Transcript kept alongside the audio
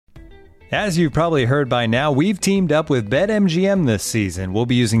As you've probably heard by now, we've teamed up with BetMGM this season. We'll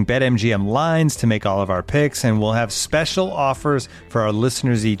be using BetMGM lines to make all of our picks, and we'll have special offers for our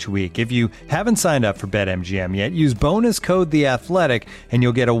listeners each week. If you haven't signed up for BetMGM yet, use bonus code The Athletic, and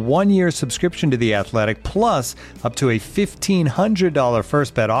you'll get a 1-year subscription to The Athletic, plus up to a $1,500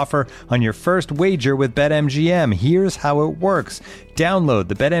 first bet offer on your first wager with BetMGM. Here's how it works. Download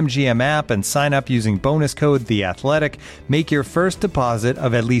the BetMGM app and sign up using bonus code The Athletic. Make your first deposit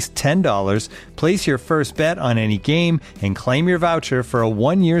of at least $10. Place your first bet on any game and claim your voucher for a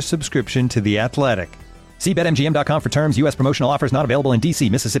 1-year subscription to The Athletic. See BetMGM.com for terms. U.S. promotional offers not available in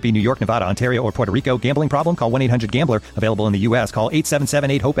D.C., Mississippi, New York, Nevada, Ontario, or Puerto Rico. Gambling problem? Call 1-800-GAMBLER. Available in the U.S. Call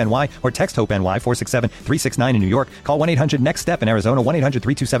 877-8-HOPE-NY or text HOPE-NY 467-369 in New York. Call 1-800-NEXT-STEP in Arizona.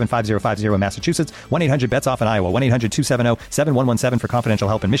 1-800-327-5050 in Massachusetts. 1-800-BETS-OFF in Iowa. 1-800-270-7117 for confidential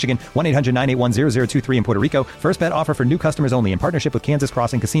help in Michigan. 1-800-981-0023 in Puerto Rico. First bet offer for new customers only in partnership with Kansas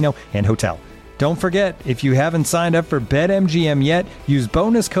Crossing Casino and Hotel. Don't forget, if you haven't signed up for BetMGM yet, use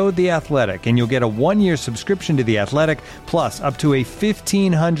bonus code The Athletic, and you'll get a 1-year subscription to The Athletic, plus up to a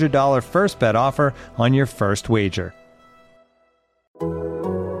 $1,500 first bet offer on your first wager.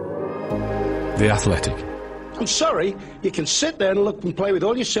 The Athletic. I'm sorry, you can sit there and look and play with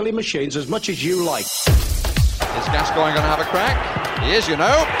all your silly machines as much as you like. Is Gascoigne going to have a crack? He is, you know.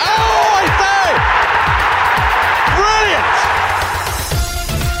 Oh, I say! Brilliant!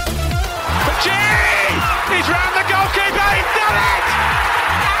 He's round the goalkeeper, he's done it!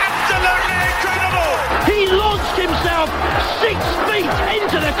 Absolutely incredible! He launched himself 6 feet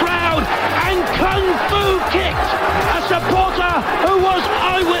into the crowd and kung fu kicked a supporter who was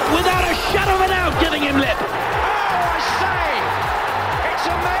without a shadow of a doubt giving him lip. Oh, I say! It's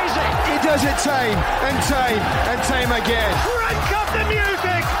amazing! He does it time and time and time again. Crank up the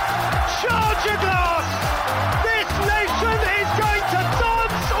music! Charge your glass! This nation is going to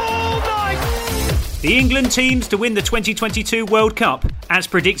dance all night! The England teams to win the 2022 World Cup, as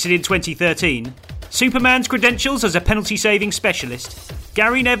predicted in 2013, Superman's credentials as a penalty-saving specialist,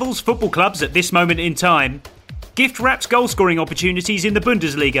 Gary Neville's football clubs at this moment in time, gift-wrapped goal-scoring opportunities in the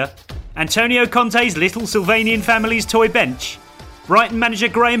Bundesliga, Antonio Conte's little Sylvanian family's toy bench, Brighton manager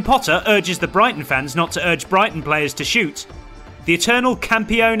Graham Potter urges the Brighton fans not to urge Brighton players to shoot, the eternal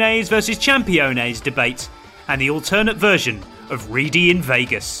Campiones versus Championes debate, and the alternate version of Reedy in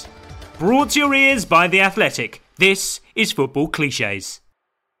Vegas. Brought to your ears by The Athletic, this is Football Clichés.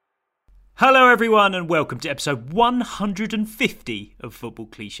 Hello everyone and welcome to episode 150 of Football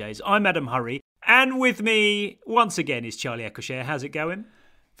Clichés. I'm Adam Hurrey and with me once again is Charlie Eccleshare. How's it going?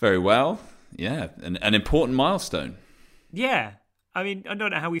 Very well. Yeah, an important milestone. Yeah, I mean, I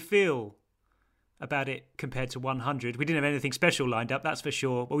don't know how we feel about it compared to 100. We didn't have anything special lined up, that's for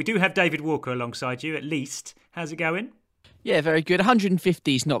sure. But we do have David Walker alongside you, at least. How's it going? Yeah, very good.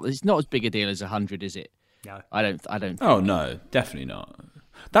 150 is not as big a deal as 100, is it? No. I don't think. Oh, no, definitely not.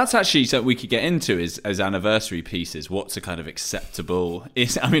 That's actually something we could get into as anniversary pieces. What's a kind of acceptable...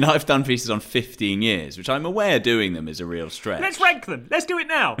 I've done pieces on 15 years, which I'm aware doing them is a real stretch. Let's rank them. Let's do it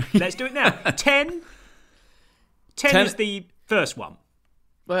now. 10 is the first one.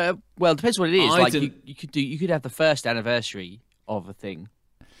 Well, it depends what it is. You could have the first anniversary of a thing.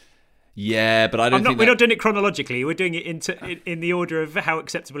 Yeah, but I don't think we're not doing it chronologically. We're doing it in the order of how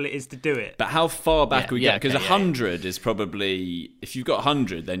acceptable it is to do it. But how far back we get? Because 100 is probably... If you've got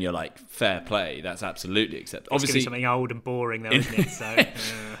 100, then you're like, fair play. That's absolutely acceptable. Obviously, something old and boring, though, isn't it? So,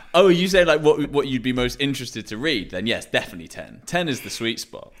 Oh, you say like what you'd be most interested to read? Then yes, definitely 10. 10 is the sweet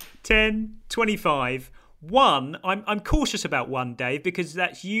spot. 10, 25... 1, I'm cautious about 1, Dave, because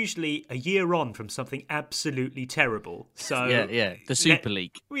that's usually a year on from something absolutely terrible. So yeah, the Super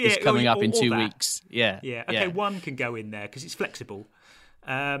League is coming up in 2 weeks. Yeah. Okay, 1 can go in there because it's flexible.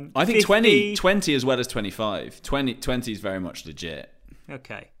 I think 20 as well as 25. 20 is very much legit.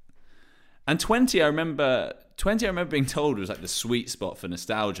 Okay. And 20, I remember being told was like the sweet spot for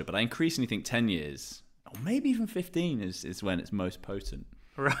nostalgia, but I increasingly think 10 years, or maybe even 15 is when it's most potent.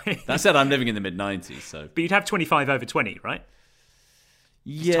 Right. That said, I'm living in the mid-90s, so... But you'd have 25 over 20, right?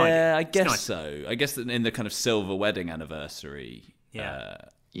 Yeah, I guess so. I guess that in the kind of silver wedding anniversary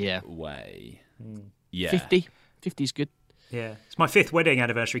way. Yeah. 50 is good. Yeah. It's my 5th wedding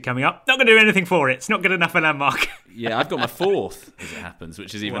anniversary coming up. Not going to do anything for it. It's not good enough a landmark. Yeah, I've got my 4th, as it happens,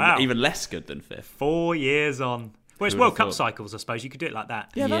 which is even less good than 5th. 4 years on. Well, it's World Cup cycles, I suppose. You could do it like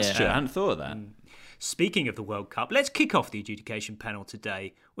that. Yeah, that's true. I hadn't thought of that. Speaking of the World Cup, let's kick off the adjudication panel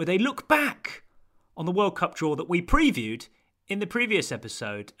today with a look back on the World Cup draw that we previewed in the previous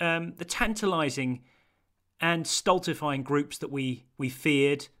episode. The tantalising and stultifying groups that we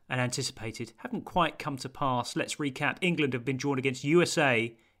feared and anticipated haven't quite come to pass. Let's recap. England have been drawn against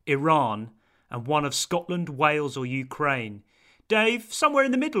USA Iran, and one of Scotland, Wales or Ukraine. Dave, somewhere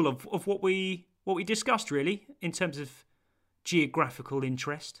in the middle of what we discussed, really, in terms of geographical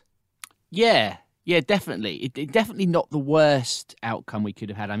interest. Yeah, definitely. It definitely not the worst outcome we could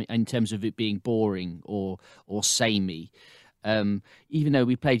have had. I mean, in terms of it being boring or samey. Even though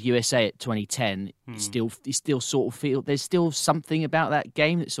we played USA at 2010, it still sort of feel there's still something about that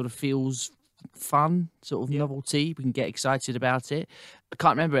game that sort of feels fun, sort of novelty. We can get excited about it. I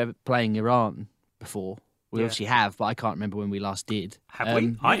can't remember ever playing Iran before. We obviously have, but I can't remember when we last did. Have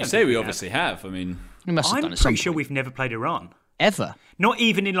we? I'd say we obviously have. I mean, we must have I'm done it pretty sure we've never played Iran. Ever? Not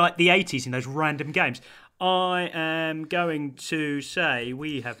even in like the 80s in those random games. I am going to say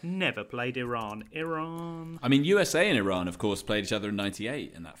we have never played Iran. I mean, USA and Iran, of course, played each other in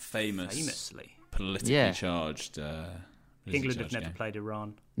 '98 in that famously politically charged. England have never played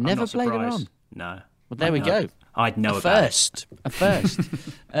Iran. Never played Iran? No. Well, there we go. I'd know about it. A first.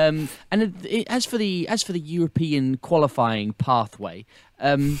 And as for the European qualifying pathway,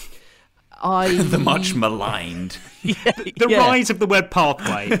 the much maligned. The rise of the word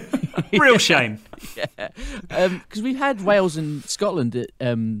pathway. Real shame. Because we've had Wales and Scotland at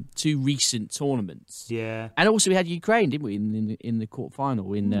two recent tournaments. Yeah. And also we had Ukraine, didn't we, in the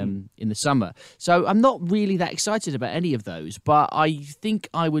quarterfinal in the summer. So I'm not really that excited about any of those, but I think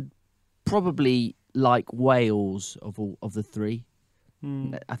I would probably like Wales of the three.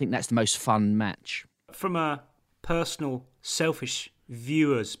 I think that's the most fun match. From a personal, selfish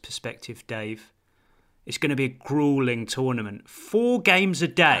viewer's perspective, Dave, it's going to be a grueling tournament. 4 games a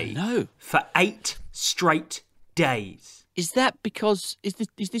day for 8 straight days. Is that because is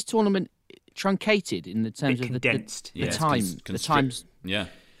this tournament truncated in the terms of condensed? the times? Yeah.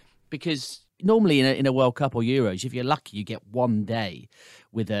 Because normally in a World Cup or Euros, if you're lucky, you get one day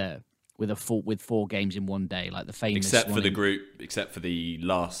with 4 games in one day, like the famous. Except for the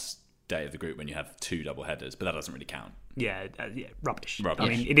last day of the group when you have 2 double headers, but that doesn't really count. Yeah, rubbish. I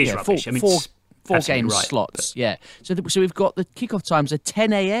mean, it is rubbish. Four game slots. Yeah. So we've got the kickoff times at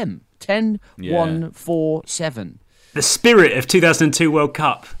 10 a.m. 10, 1, 4, 7. The spirit of 2002 World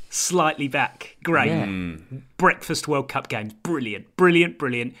Cup, slightly back. Great. Yeah. Breakfast World Cup games, brilliant, brilliant,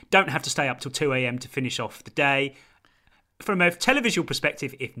 brilliant. Don't have to stay up till 2 a.m. to finish off the day. From a televisual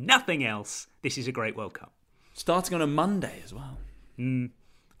perspective, if nothing else, this is a great World Cup. Starting on a Monday as well. I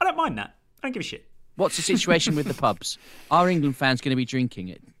don't mind that. I don't give a shit. What's the situation with the pubs? Are England fans going to be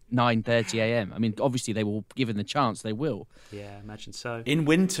drinking at 9:30 a.m.? I mean, obviously they will, given the chance, they will. Yeah, I imagine so. In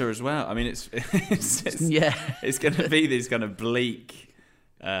winter as well. I mean, it's it's going to be this kind of bleak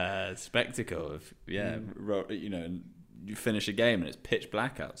spectacle of you finish a game and it's pitch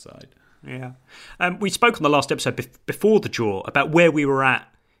black outside. Yeah. We spoke on the last episode before the draw about where we were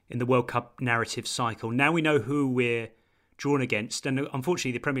at in the World Cup narrative cycle. Now we know who we're drawn against, and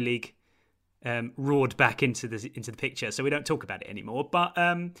unfortunately the Premier League roared back into the picture, so we don't talk about it anymore. But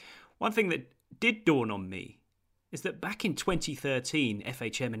one thing that did dawn on me is that back in 2013,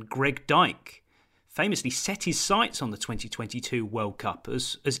 FHM and Greg Dyke famously set his sights on the 2022 World Cup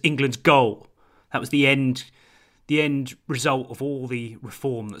as England's goal. That was the end result of all the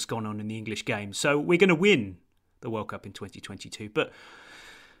reform that's gone on in the English game. So we're going to win the World Cup in 2022. But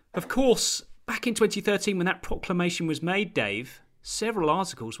of course, back in 2013, when that proclamation was made, Dave, several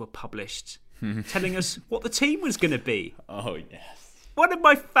articles were published telling us what the team was going to be. Oh, yes. One of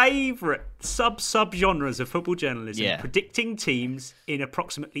my favourite sub-genres of football journalism, predicting teams in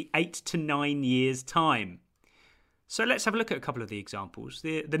approximately 8 to 9 years' time. So let's have a look at a couple of the examples.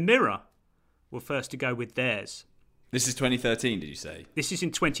 The Mirror were first to go with theirs. This is 2013, did you say? This is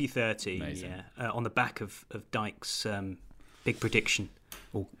in 2013, Amazing. on the back of Dyke's big prediction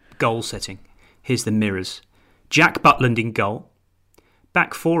or goal setting. Here's the Mirrors. Jack Butland in goal.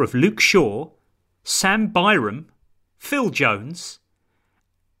 Back 4 of Luke Shaw, Sam Byram, Phil Jones,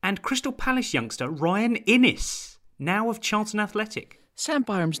 and Crystal Palace youngster Ryan Inniss, now of Charlton Athletic. Sam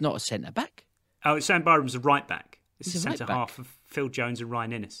Byram's not a centre-back? Oh, Sam Byram's a right-back. This is He's a centre-half of Phil Jones and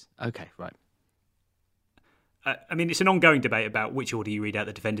Ryan Inniss. Okay, right. I mean, it's an ongoing debate about which order you read out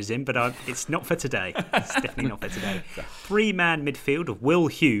the defenders in, but it's not for today. It's definitely not for today. 3-man midfield of Will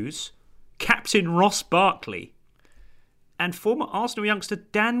Hughes, Captain Ross Barkley, and former Arsenal youngster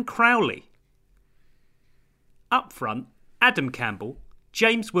Dan Crowley. Up front, Adam Campbell,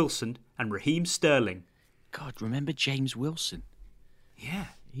 James Wilson, and Raheem Sterling. God, remember James Wilson? Yeah.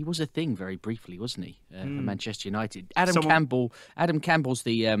 He was a thing very briefly, wasn't he, for Manchester United? Adam Campbell's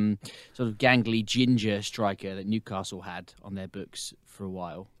the sort of gangly ginger striker that Newcastle had on their books for a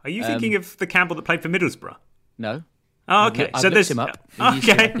while. Are you thinking of the Campbell that played for Middlesbrough? No. Oh, okay. I've so looked there's him up.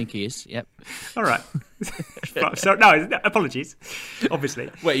 Okay. I think he is. Yep. All right. So no, apologies. Obviously.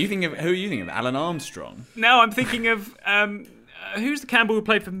 Wait, who are you thinking of? Alan Armstrong? No, I'm thinking of who's the Campbell who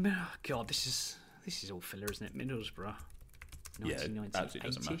played for? Oh, God, this is all filler, isn't it? Middlesbrough. Yeah, it absolutely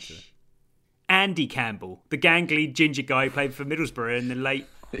doesn't matter. Andy Campbell, the gangly ginger guy who played for Middlesbrough in the late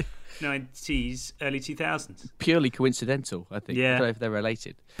 90s, early 2000s. Purely coincidental, I think. Yeah. I don't know if they're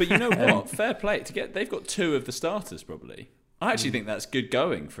related. But you know what? Fair play they've got 2 of the starters probably. I actually think that's good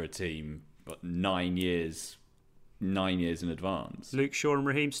going for a team, but 9 years in advance. Luke Shaw and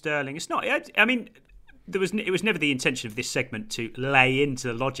Raheem Sterling. It's not. I mean, it was never the intention of this segment to lay into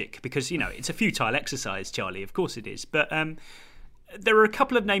the logic because it's a futile exercise, Charlie. Of course it is, but there are a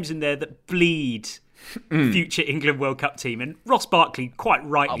couple of names in there that bleed future England World Cup team, and Ross Barkley quite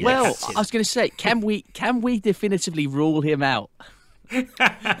rightly. Well, I was going to say, can we definitively rule him out? Of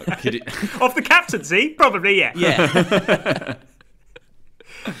the captaincy? Probably, yeah. Yeah.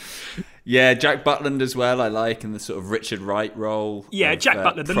 Yeah, Jack Butland as well, I like, in the sort of Richard Wright role. Yeah, Jack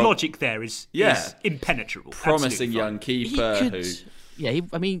Butland, the logic there is impenetrable. Promising young keeper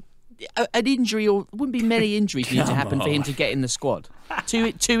I mean, an injury, or wouldn't be many injuries need to happen for him to get in the squad.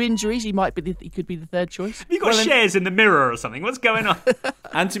 Two injuries, he could be the third choice. Have you got shares in the Mirror or something? What's going on?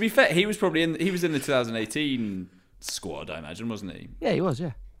 And to be fair, he was probably in the 2018 squad, I imagine, wasn't he? Yeah, he was,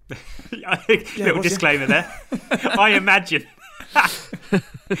 yeah. Little disclaimer there. I imagine.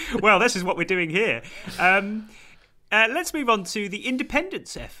 Well, this is what we're doing here. Let's move on to the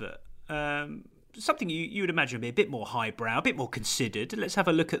independence effort. Something you would imagine would be a bit more highbrow, a bit more considered. Let's have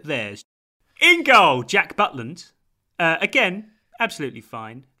a look at theirs. In goal, Jack Butland. Again, absolutely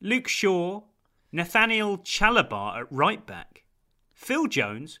fine. Luke Shaw, Nathaniel Chalabar at right back. Phil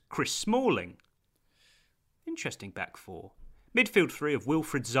Jones, Chris Smalling. Interesting back four. Midfield three of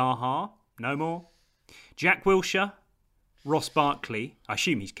Wilfred Zaha, no more. Jack Wilshere, Ross Barkley, I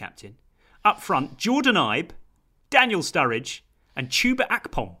assume he's captain. Up front, Jordan Ibe, Daniel Sturridge, and Chuba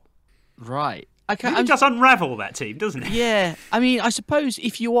Akpom. Right. It does unravel that team, doesn't it? Yeah. I mean, I suppose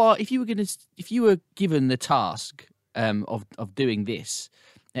if you were given the task of doing this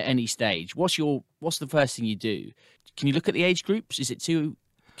at any stage, what's the first thing you do? Can you look at the age groups?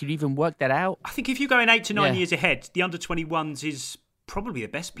 Can you even work that out? I think if you're going 8 to 9 years ahead, the under-21s is probably the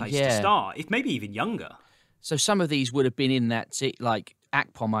best place to start, if maybe even younger. So some of these would have been in that, like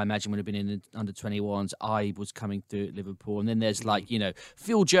Akpom, I imagine, would have been in the under-21s. Ibe was coming through at Liverpool. And then there's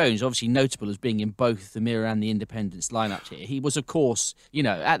Phil Jones, obviously notable as being in both the Mirror and the Independence lineups here. He was, of course,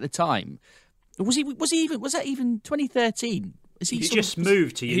 at the time. Was that even 2013? He just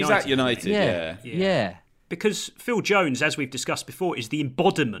moved to United. He's at United, yeah. Because Phil Jones, as we've discussed before, is the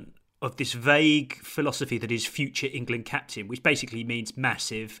embodiment of this vague philosophy that is future England captain, which basically means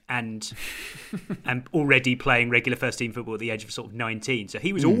massive and already playing regular first team football at the age of sort of 19. So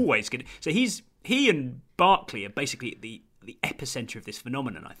he was always good. So he and Barkley are basically at the epicenter of this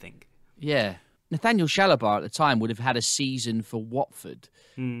phenomenon, I think. Yeah. Nathaniel Chalabar at the time would have had a season for Watford.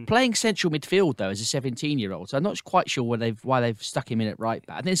 Playing central midfield, though, as a 17-year-old. So I'm not quite sure why they've stuck him in at right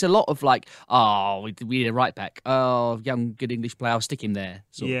back. I think there's a lot of we need a right back. Oh, young, good English player, I'll stick him there.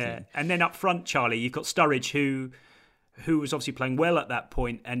 Sort of thing. And then up front, Charlie, you've got Sturridge, who was obviously playing well at that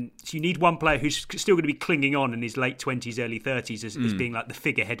point. And so you need one player who's still going to be clinging on in his late 20s, early 30s as being like the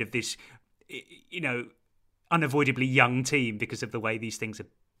figurehead of this, unavoidably young team because of the way these things are,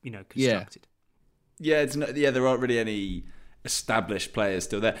 constructed. Yeah, there aren't really any established players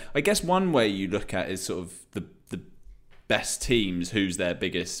still there. I guess one way you look at is sort of the best teams, who's their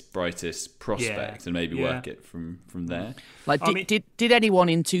biggest, brightest prospect, and maybe work it from there. Like, did anyone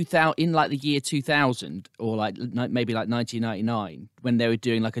in the year 2000 or maybe 1999 when they were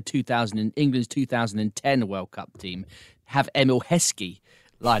doing like England's 2010 World Cup team have Emil Heskey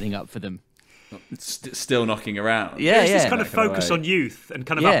lining up for them? Still knocking around. There's this kind of focus on youth and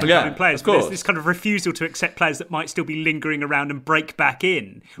kind of up-and-coming players. There's this kind of refusal to accept players that might still be lingering around and break back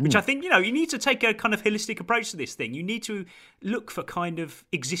in, which I think, you need to take a kind of holistic approach to this thing. You need to look for kind of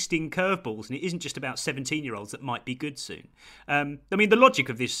existing curveballs, and it isn't just about 17-year-olds that might be good soon. The logic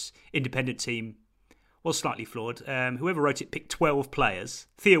of this independent team was slightly flawed. Whoever wrote it picked 12 players.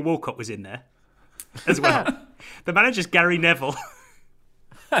 Theo Walcott was in there as well. The manager's Gary Neville.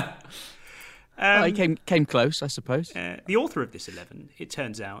 He came close, I suppose. The author of this 11, it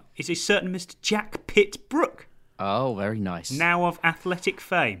turns out, is a certain Mr. Jack Pitt-Brooke. Oh, very nice. Now of athletic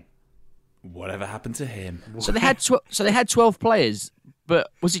fame. Whatever happened to him? So they had 12 players,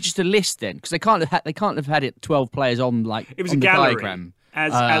 but was it just a list then? Because they can't have had it 12 players on it was on a the gallery, diagram,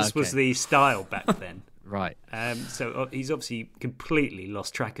 as was the style back then. Right. So he's obviously completely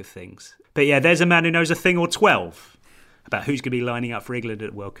lost track of things. But yeah, there's a man who knows a thing or 12. about who's going to be lining up for England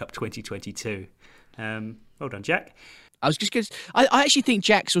at World Cup 2022. Well done, Jack. I was just going to... I actually think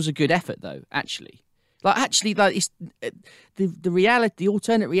Jack's was a good effort, though, actually. It's the reality, the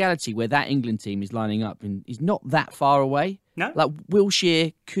alternate reality where that England team is lining up and is not that far away. No. Like,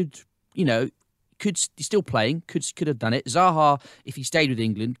 Wilshere he's still playing, could have done it. Zaha, if he stayed with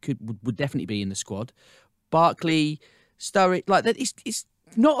England, would definitely be in the squad. Barkley, Sturridge, like that, it's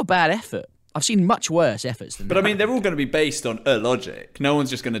not a bad effort. I've seen much worse efforts than that. But I mean, they're all going to be based on a logic. No one's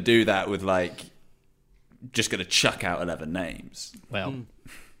just going to do that with just going to chuck out 11 names. Well,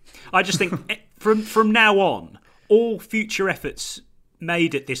 I just think from now on, all future efforts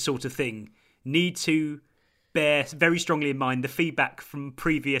made at this sort of thing need to bear very strongly in mind the feedback from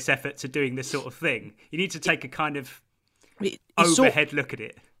previous efforts at doing this sort of thing. You need to take a kind of overhead look at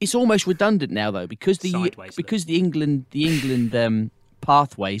it. It's almost redundant now, though, because the England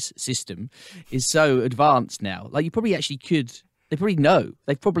pathways system is so advanced now. Like, you probably actually could. They probably know.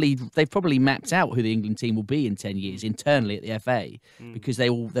 They've probably mapped out who the England team will be in 10 years internally at the FA because they're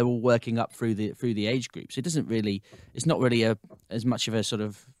all working up through the age groups. It's not really as much of a sort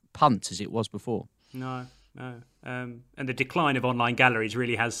of punt as it was before. No. And the decline of online galleries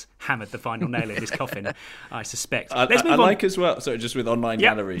really has hammered the final nail in this coffin, I suspect. Let's move on. Like as well, so just with online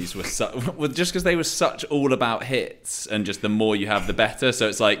galleries, just because they were such all about hits and just the more you have, the better. So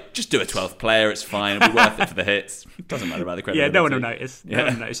it's like, just do a 12th player, it's fine, it'll be worth it for the hits. It doesn't matter about the credibility. Yeah, no one will notice. No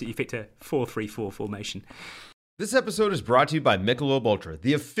one will notice that you picked a 4-3-4 formation. This episode is brought to you by Michelob Ultra,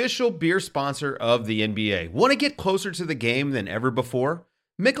 the official beer sponsor of the NBA. Want to get closer to the game than ever before?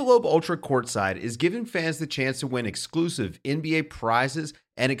 Michelob Ultra Courtside is giving fans the chance to win exclusive NBA prizes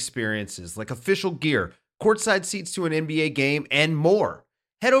and experiences like official gear, courtside seats to an NBA game, and more.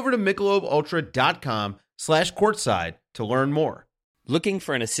 Head over to MichelobUltra.com/courtside to learn more. Looking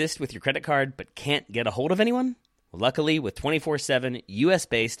for an assist with your credit card but can't get a hold of anyone? Luckily, with 24/7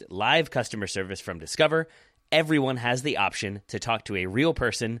 US-based live customer service from Discover, everyone has the option to talk to a real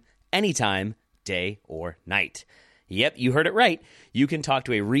person anytime, day or night. Yep, you heard it right. You can talk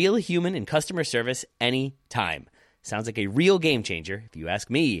to a real human in customer service anytime. Sounds like a real game changer, if you ask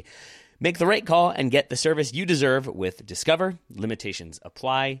me. Make the right call and get the service you deserve with Discover. Limitations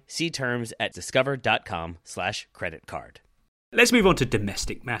apply. See terms at discover.com/creditcard. Let's move on to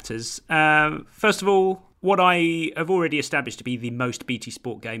domestic matters. First of all, what I have already established to be the most BT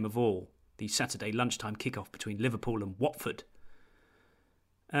Sport game of all, the Saturday lunchtime kickoff between Liverpool and Watford.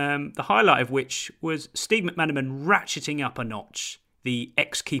 The highlight of which was Steve McManaman ratcheting up a notch. The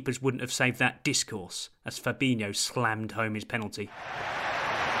ex-keepers wouldn't have saved that discourse as Fabinho slammed home his penalty.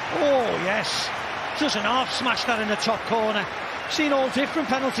 Oh, yes. Doesn't half smash that in the top corner. Seen all different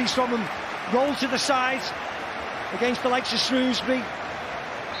penalties from him. Roll to the side against the likes of Shrewsbury.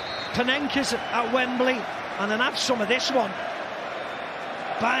 Panenka's at Wembley. And then have some of this one.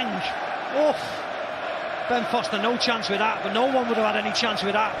 Bang. Oof. Ben Foster, no chance with that, but no one would have had any chance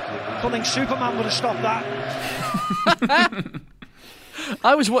with that. I think Superman would have stopped that.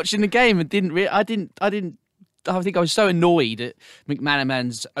 I was watching the game and I think I was so annoyed at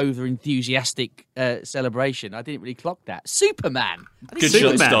McManaman's over-enthusiastic celebration. I didn't really clock that. Superman. Good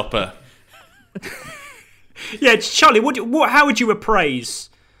shot stopper. Yeah, Charlie, how would you appraise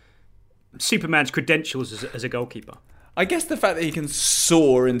Superman's credentials as a goalkeeper? I guess the fact that he can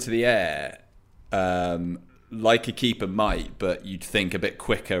soar into the air like a keeper might, but you'd think a bit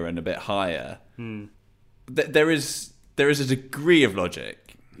quicker and a bit higher. There is a degree of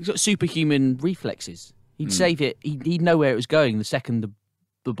logic. He's got superhuman reflexes. He'd save it. He'd know where it was going the second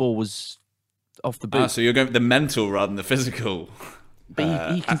the ball was off the boot. So you're going with the mental rather than the physical.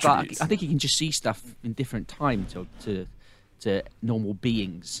 But he can. I think he can just see stuff in different time to normal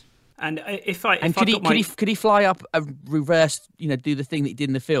beings. And could he fly up a reverse? Do the thing that he did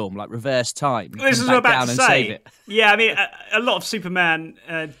in the film, like reverse time. This is what I'm about to say. Yeah, I mean, a lot of Superman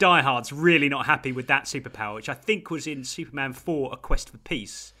diehards really not happy with that superpower, which I think was in Superman 4: A Quest for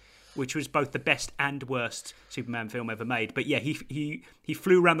Peace, which was both the best and worst Superman film ever made. But yeah, he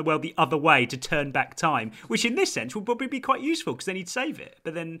flew around the world the other way to turn back time, which in this sense would probably be quite useful because then he'd save it.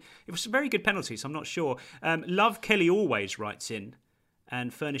 But then it was a very good penalty, so I'm not sure. Love Kelly always writes in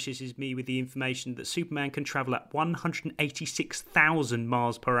and furnishes me with the information that Superman can travel at 186,000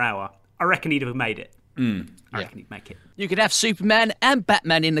 miles per hour. I reckon he'd have made it. I reckon he'd make it. You could have Superman and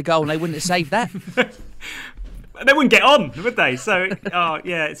Batman in the goal and they wouldn't have saved that. They wouldn't get on, would they? So,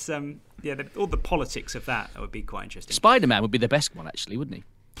 it's all the politics of that would be quite interesting. Spider-Man would be the best one, actually, wouldn't he?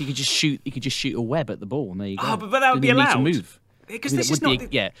 He could just shoot a web at the ball, and there you go. Oh, but that would be allowed. Need to move. because this is not...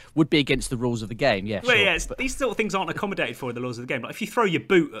 would be against the rules of the game, yeah. Well, sure, yeah, these sort of things aren't accommodated for in the laws of the game. Like if you throw your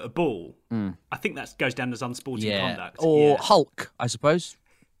boot at a ball, I think that goes down as unsporting conduct. Or Hulk, I suppose.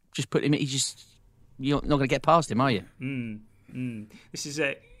 Just put him... You're not going to get past him, are you? This is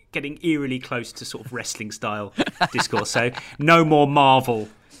getting eerily close to sort of wrestling-style discourse. So no more Marvel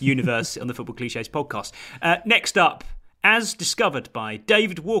Universe on the Football Clichés podcast. Next up, as discovered by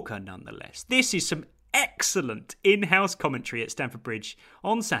David Walker, nonetheless, this is some excellent in-house commentary at Stamford Bridge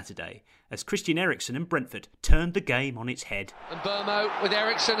on Saturday as Christian Eriksen and Brentford turned the game on its head. And Burmo with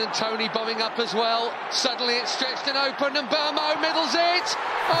Eriksen and Tony bombing up as well. Suddenly it's stretched and open and Burmo middles it.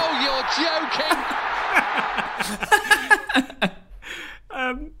 Oh, you're joking.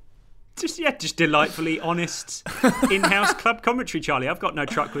 Just delightfully honest in-house club commentary, Charlie. I've got no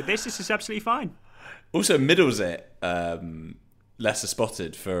truck with this. This is absolutely fine. Also middles it, Leicester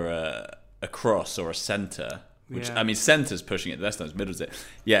spotted for a cross or a centre, which I mean, centre's pushing it. Leicester middles it.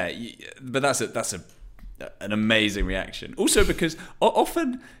 Yeah, but that's an amazing reaction. Also because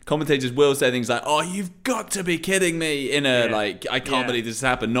often commentators will say things like, "Oh, you've got to be kidding me," in a like, "I can't believe this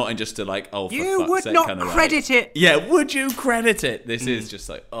happened," not in just a like, "Oh, for you fuck's sake," would kind not of credit it. Yeah, would you credit it? This is just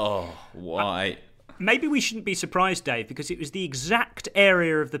like, oh, why? Maybe we shouldn't be surprised, Dave, because it was the exact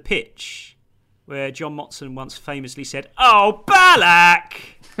area of the pitch where John Motson once famously said, "Oh, Ballack!"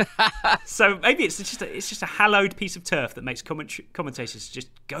 So maybe it's just a hallowed piece of turf that makes commentators just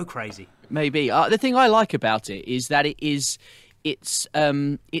go crazy. Maybe. The thing I like about it is that it's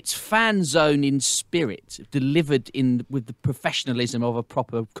fan zone in spirit, delivered with the professionalism of a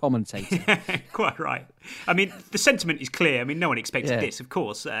proper commentator. Quite right. I mean, the sentiment is clear. I mean, no one expected this, of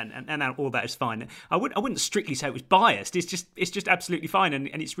course, and all that is fine. I wouldn't strictly say it was biased. It's just absolutely fine,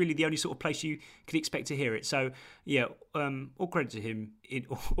 and it's really the only sort of place you could expect to hear it. So, yeah, all credit to him in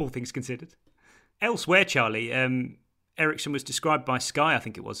all things considered. Elsewhere, Charlie, Eriksen was described by Sky, I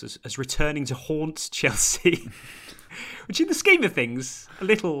think it was, as returning to haunt Chelsea. Which, in the scheme of things, a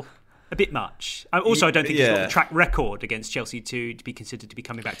bit much. I don't think he's got the track record against Chelsea to be considered to be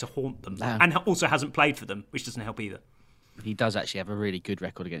coming back to haunt them. No. And also hasn't played for them, which doesn't help either. He does actually have a really good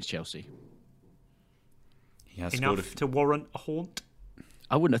record against Chelsea. He has enough to warrant a haunt?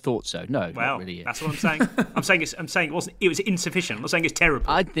 I wouldn't have thought so. No, well, not really. That's what I'm saying. I'm saying it was insufficient. I'm not saying it's terrible.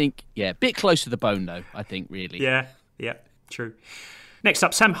 I think, a bit close to the bone, though, I think, really. Yeah, true. Next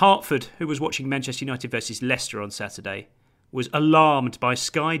up, Sam Hartford, who was watching Manchester United versus Leicester on Saturday, was alarmed by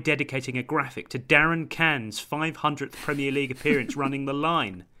Sky dedicating a graphic to Darren Cahn's 500th Premier League appearance running the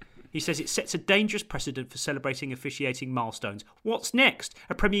line. He says it sets a dangerous precedent for celebrating officiating milestones. What's next?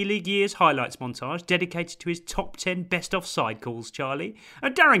 A Premier League year's highlights montage dedicated to his top 10 best offside calls, Charlie.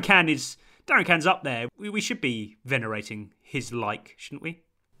 And Darren Cahn's up there. We should be venerating his like, shouldn't we?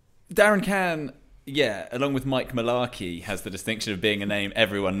 Darren Cahn, yeah, along with Mike Malarkey, has the distinction of being a name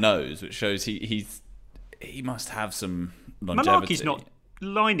everyone knows, which shows he must have some longevity. Malarkey's not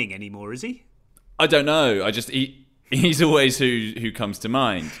lining anymore, is he? I don't know. He's always who comes to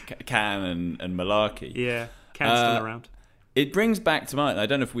mind, Cahn and Malarkey. Yeah, Cahn's still around. It brings back to mind, I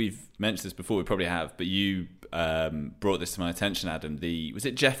don't know if we've mentioned this before, we probably have, but you brought this to my attention, Adam. Was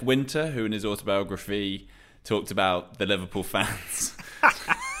it Jeff Winter who in his autobiography talked about the Liverpool fans?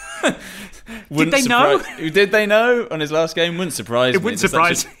 Did they know? Did they know on his last game? Wouldn't surprise me. It wouldn't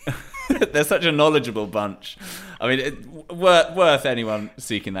surprise me. They're such a knowledgeable bunch. I mean, worth anyone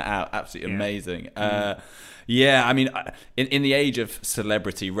seeking that out. Absolutely amazing. Yeah, I mean, in the age of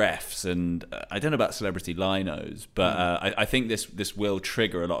celebrity refs, and I don't know about celebrity linos, but I think this will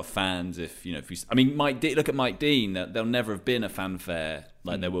trigger a lot of fans. If you look at Mike Dean. There'll never have been a fanfare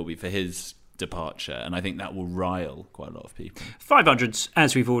like there will be for his departure, and I think that will rile quite a lot of people. 500s,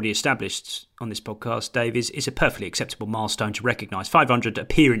 as we've already established on this podcast, Dave, is a perfectly acceptable milestone to recognise. 500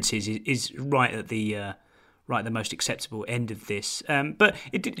 appearances is right at the most acceptable end of this. But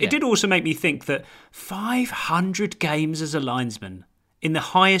it did also make me think that 500 games as a linesman in the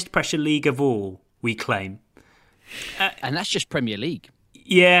highest pressure league of all, we claim. And that's just Premier League.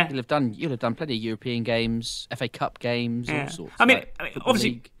 Yeah. You'll have done plenty of European games, FA Cup games, all sorts. I mean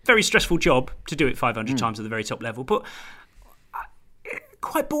obviously, very stressful job to do it 500 times at the very top level, but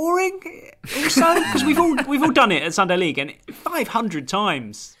quite boring also, because we've all done it at Sunday League, and 500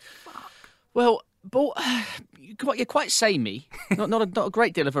 times. Well, but you're quite samey. Not a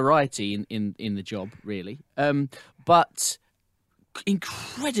great deal of variety in the job, really. But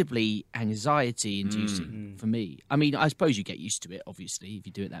incredibly anxiety-inducing for me. I mean, I suppose you get used to it, obviously, if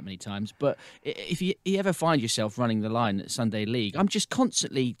you do it that many times. But if you ever find yourself running the line at Sunday League, I'm just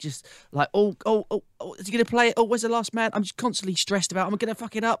constantly just like, oh, is he going to play it? Oh, where's the last man? I'm just constantly stressed about, am I going to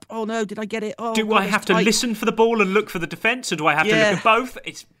fuck it up? Oh, no, did I get it? Oh, do I have to listen for the ball and look for the defence, or do I have to look at both?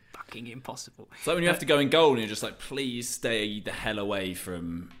 It's fucking impossible. It's like when you have to go in goal and you're just like, please stay the hell away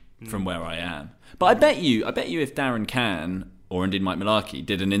from where I am. But I bet you if Darren Cann or indeed Mike Malarkey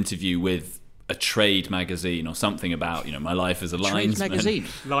did an interview with a trade magazine or something about, my life as a linesman. Trade magazine?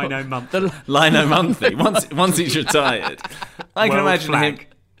 Lino Monthly. Lino Monthly. Once he's retired. I can imagine him.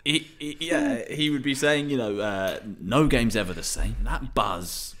 He would be saying, no game's ever the same. That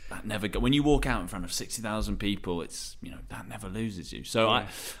buzz, that never go. When you walk out in front of 60,000 people, it's that never loses you. So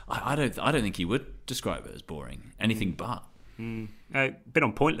I don't think he would describe it as boring. Anything but. Been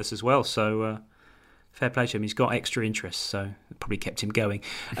on Pointless as well, so fair play to him. He's got extra interest, so it probably kept him going.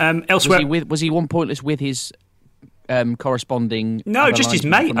 Elsewhere, was he on Pointless with his corresponding? No, just his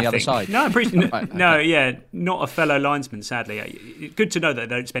mate. From the I other think. side. No, right, okay. Not a fellow linesman. Sadly, good to know that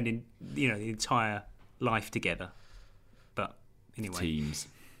they don't spend the entire life together. But anyway, teams.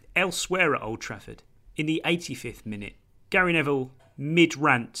 Elsewhere at Old Trafford, in the 85th minute, Gary Neville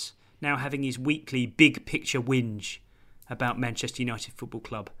mid-rant, now having his weekly big picture whinge about Manchester United Football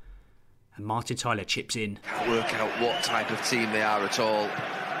Club. And Martin Tyler chips in. Can't work out what type of team they are at all.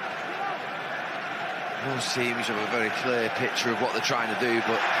 Most teams have a very clear picture of what they're trying to do,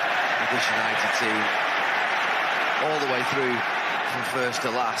 but this United team, all the way through from first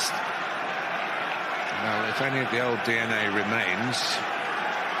to last. Well, if any of the old DNA remains,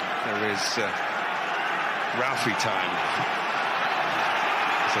 there is Ralphie time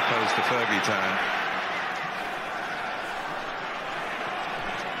as opposed to Fergie time.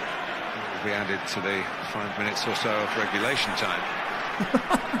 Be added to the 5 minutes or so of regulation time.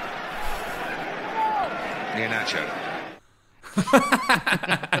 Iheanacho.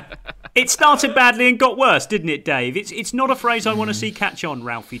 It started badly and got worse, didn't it, Dave? It's not a phrase I want to see catch on,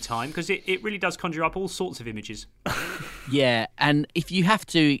 Ralphie time, because it really does conjure up all sorts of images. Yeah, and if you have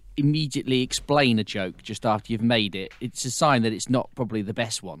to immediately explain a joke just after you've made it, it's a sign that it's not probably the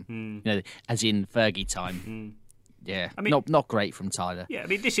best one. As in Fergie time. Yeah, I mean, not great from Tyler. Yeah, I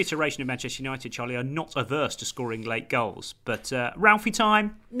mean, this iteration of Manchester United, Charlie, are not averse to scoring late goals. But Ralphie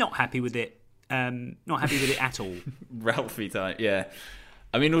time, not happy with it. Not happy with it at all. Ralphie time, yeah.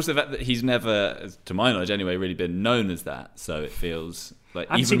 I mean, also the fact that he's never, to my knowledge anyway, really been known as that. So it feels like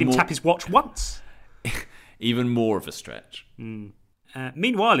I haven't seen him tap his watch once. Even more of a stretch.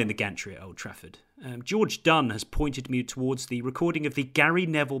 Meanwhile, in the gantry at Old Trafford, George Dunn has pointed me towards the recording of the Gary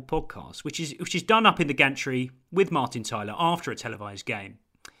Neville podcast, which is done up in the gantry with Martin Tyler after a televised game.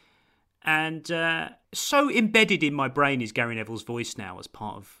 And so embedded in my brain is Gary Neville's voice now as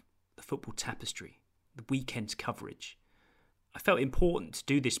part of the football tapestry, the weekend's coverage. I felt important to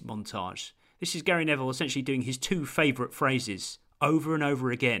do this montage. This is Gary Neville essentially doing his two favourite phrases over and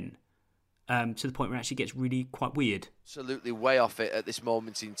over again, to the point where it actually gets really quite weird. Absolutely way off it at this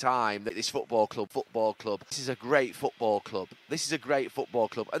moment in time. This football club. This is a great football club.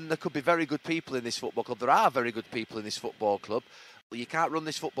 And there could be very good people in this football club. There are very good people in this football club. You can't run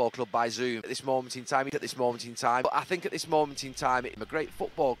this football club by Zoom at this moment in time. But I think at this moment in time, it's a great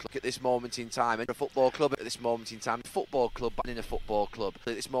football club. At this moment in time, a football club. At this moment in time, football club in a football club.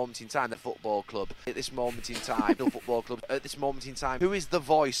 At this moment in time, the football club. At this moment in time, no football club. At this moment in time, who is the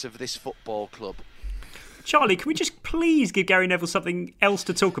voice of this football club? Charlie, can we just please give Gary Neville something else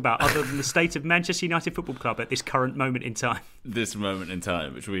to talk about other than the state of Manchester United Football Club at this current moment in time? This moment in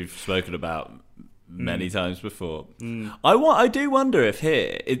time, which we've spoken about many times before. I do wonder if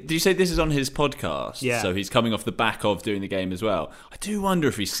do you say this is on his podcast? Yeah. So he's coming off the back of doing the game as well. I do wonder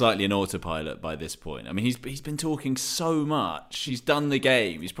if he's slightly an autopilot by this point. I mean, he's been talking so much. He's done the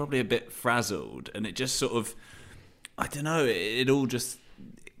game. He's probably a bit frazzled, and it just sort of, I don't know. It all just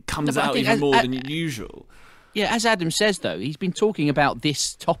comes out even more than usual. Yeah, as Adam says though, he's been talking about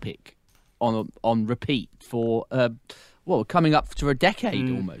this topic on repeat for. Coming up to a decade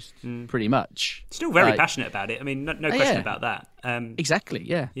almost, pretty much. Still very passionate about it. I mean, no question about that. Exactly,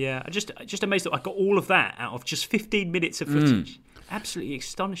 yeah. Yeah, just amazed that I got all of that out of just 15 minutes of footage. Absolutely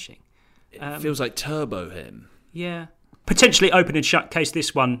astonishing. It feels like turbo him. Yeah. Potentially open and shut case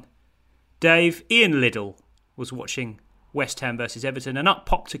this one. Dave, Ian Liddell was watching West Ham versus Everton, and up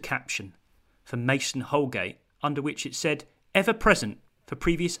popped a caption from Mason Holgate, under which it said, ever present for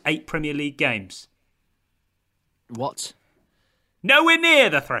previous 8 Premier League games. What? Nowhere near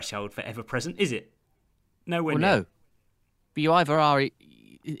the threshold for ever present, is it? Nowhere near. No. But you either are,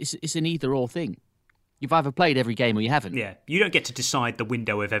 it's an either or thing. You've either played every game or you haven't. Yeah, you don't get to decide the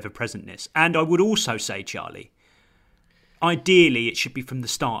window of ever-presentness. And I would also say, Charlie, ideally it should be from the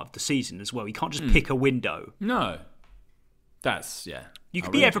start of the season as well. You can't just pick a window. No. That's, yeah. You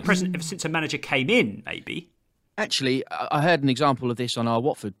could be ever-present ever since a manager came in, maybe. Actually, I heard an example of this on our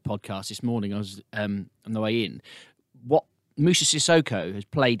Watford podcast this morning. I was on the way in. Moussa Sissoko has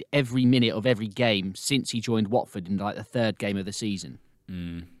played every minute of every game since he joined Watford in like the third game of the season,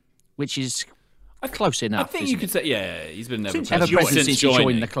 which is close enough. I think you could say, he's been ever present since he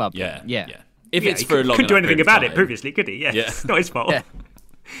joined the club. Yeah. If it's for a long enough period of time. Couldn't do anything about it previously, could he? Yeah. It's not his fault. Yeah.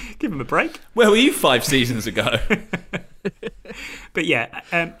 Give him a break. Where were you 5 seasons ago? But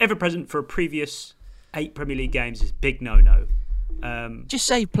ever present for a previous 8 Premier League games is a big no-no. Just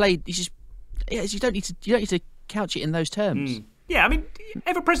say played. You don't need to couch it in those terms. Yeah, I mean,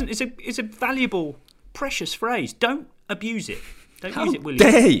 ever present is a valuable, precious phrase. Don't abuse it. Don't use it willingly.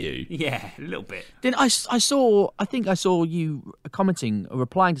 How dare you? Yeah, a little bit. Then I think I saw you commenting or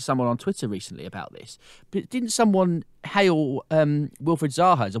replying to someone on Twitter recently about this. But didn't someone hail Wilfried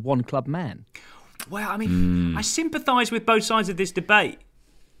Zaha as a one-club man? Well, I mean, I sympathise with both sides of this debate,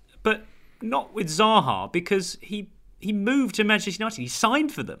 but not with Zaha, because he moved to Manchester United. He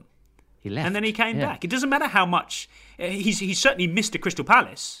signed for them. He left. And then he came back. It doesn't matter how much... He's certainly missed a Crystal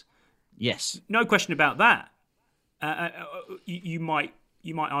Palace. Yes. No question about that. You might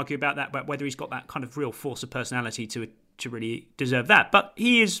argue about that, about whether he's got that kind of real force of personality to really deserve that. But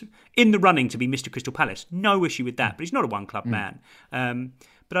he is in the running to be Mr. Crystal Palace. No issue with that. But he's not a one-club man.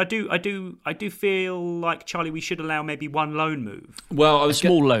 But I do feel like, Charlie, we should allow maybe one loan move. Well, a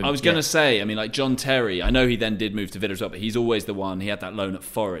small loan. I was going to say, I mean, like John Terry. I know he then did move to Villa as well, but he's always the one. He had that loan at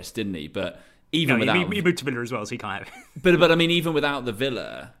Forest, didn't he? But even without, he moved to Villa as well, so he can't have it. But I mean, even without the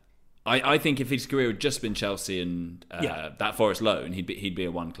Villa, I think if his career had just been Chelsea and that Forest loan, he'd be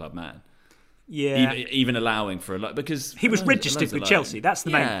a one-club man. Yeah, even allowing for a lot, because he was registered with Chelsea. That's the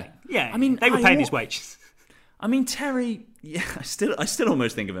main thing. Yeah, I mean, they were paying his wages. I mean, Terry, I still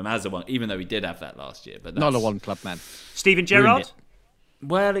almost think of him as a one, even though he did have that last year. But not a one-club man. Steven Gerrard?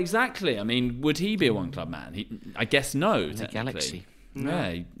 Well, exactly. I mean, would he be a one-club man? I guess no, technically. Galaxy.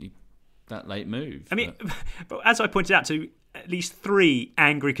 Yeah, that late move. I mean, but as I pointed out to at least 3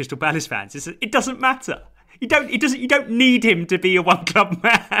 angry Crystal Palace fans, it doesn't matter. You don't need him to be a one-club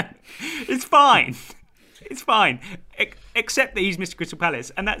man. It's fine. It's fine. Except that he's Mr. Crystal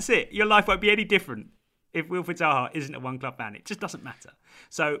Palace, and that's it. Your life won't be any different if Wilfried Zaha isn't a one-club man. It just doesn't matter.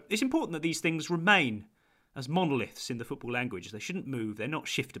 So it's important that these things remain as monoliths in the football language. They shouldn't move. They're not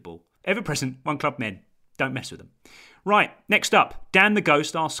shiftable. Ever-present one-club men. Don't mess with them. Right, next up, Dan the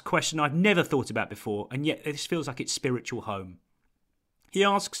Ghost asks a question I've never thought about before, and yet this feels like its spiritual home. He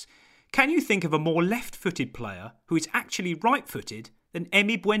asks, can you think of a more left-footed player who is actually right-footed than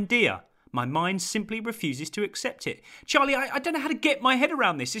Emi Buendia? My mind simply refuses to accept it. Charlie, I don't know how to get my head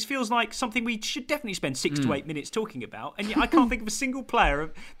around this. This feels like something we should definitely spend 6 to 8 minutes talking about, and yet I can't think of a single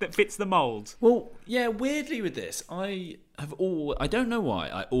player that fits the mould. Well, yeah, weirdly with this, I don't know why,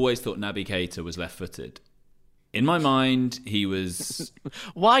 I always thought Naby Keita was left-footed. In my mind, he was...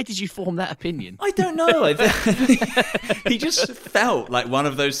 Why did you form that opinion? I don't know. He just felt like one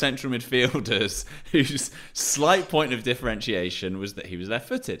of those central midfielders whose slight point of differentiation was that he was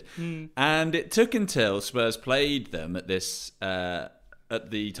left-footed. And it took until Spurs played them at this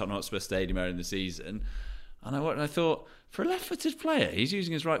at the Tottenham Hotspur Stadium earlier in the season, and I thought, for a left-footed player, he's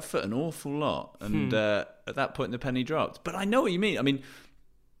using his right foot an awful lot. And at that point, the penny dropped. But I know what you mean. I mean...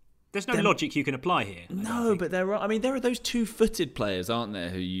 There's no logic you can apply here. No, but there are those two-footed players, aren't there,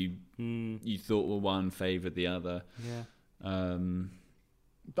 who you thought were one favoured the other. Yeah.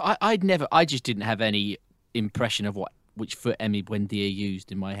 But I just didn't have any impression of which foot Emi Buendia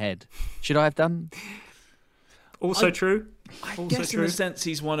used in my head. Should I have done? True. I guess in a sense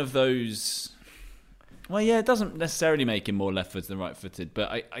he's one of those... Well, yeah, it doesn't necessarily make him more left-footed than right-footed,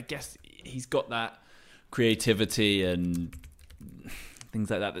 but I guess he's got that creativity and... things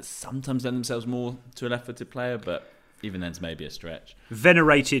like that sometimes lend themselves more to a left-footed player, but even then's maybe a stretch.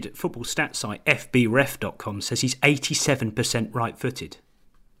 Venerated football stat site fbref.com says he's 87% right-footed.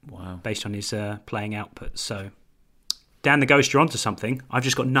 Wow. Based on his playing output. So, Dan the Ghost, you're onto something. I've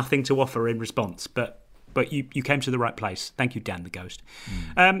just got nothing to offer in response, but you came to the right place. Thank you, Dan the Ghost.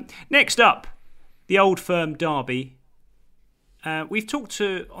 Next up, the Old Firm derby. We've talked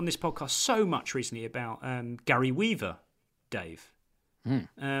on this podcast so much recently about Gary Weaver, Dave.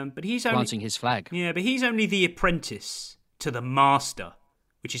 But he's only planting his flag. Yeah, but he's only the apprentice to the master,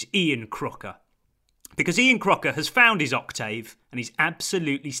 which is Ian Crocker. Because Ian Crocker has found his octave and he's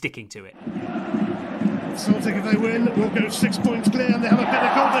absolutely sticking to it. Celtic, if they win, will go 6 points clear and they have a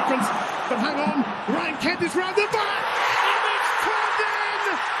better goal difference. But hang on, Ryan Kent is round the back and it's turned in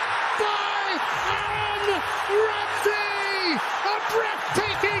by Aaron Ramsey! A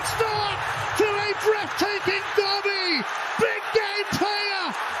breathtaking start to a breathtaking derby! Big game player,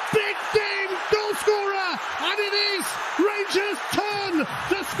 big game goal scorer, and it is Rangers' turn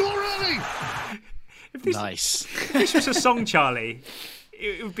to score early! Nice. If this was a song, Charlie,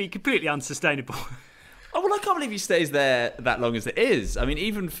 it would be completely unsustainable. Oh, well, I can't believe he stays there that long as it is. I mean,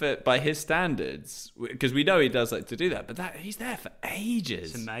 even by his standards, because we know he does like to do that, but he's there for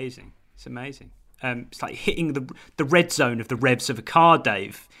ages. It's amazing. It's amazing. It's like hitting the red zone of the revs of a car,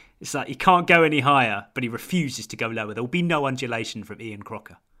 Dave. It's like he can't go any higher, but he refuses to go lower. There will be no undulation from Ian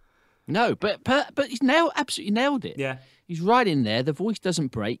Crocker. No, but he's absolutely nailed it. Yeah. He's right in there. The voice doesn't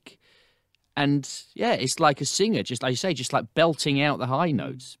break. And yeah, it's like a singer, just like you say, just like belting out the high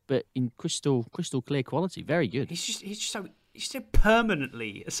notes, but in crystal clear quality. Very good. He's so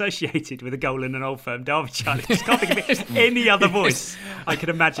permanently associated with a goal in an Old Firm derby, Charlie. I just can't think of any other voice I could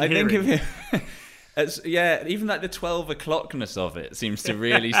imagine hearing. Think of him. Even like the 12 o'clockness of it seems to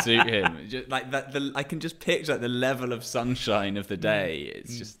really suit him. Just like that, I can just picture like the level of sunshine of the day.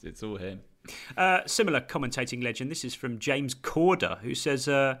 It's all him. Similar commentating legend. This is from James Corder, who says,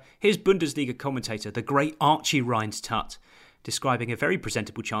 here's Bundesliga commentator, the great Archie Reinstadt, describing a very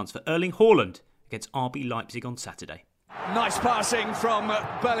presentable chance for Erling Haaland against RB Leipzig on Saturday. Nice passing from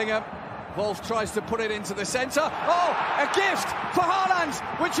Bellingham. Wolf tries to put it into the centre. Oh, a gift for Haaland,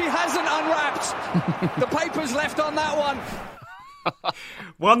 which he hasn't unwrapped. The paper's left on that one.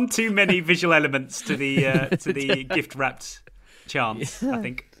 One too many visual elements to the gift wrapped chance, I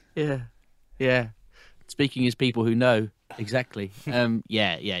think. Yeah. Speaking as people who know exactly. You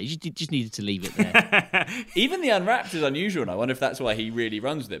just needed to leave it there. Even the unwrapped is unusual, and I wonder if that's why he really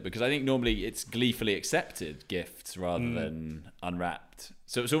runs with it, because I think normally it's gleefully accepted gifts rather than unwrapped.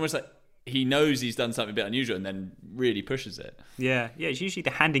 So it's almost like he knows he's done something a bit unusual and then really pushes it. Yeah, it's usually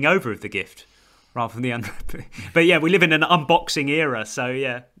the handing over of the gift rather than the unwrapping. But yeah, we live in an unboxing era, so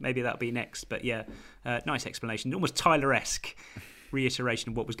yeah, maybe that'll be next. But yeah, nice explanation. Almost Tyler-esque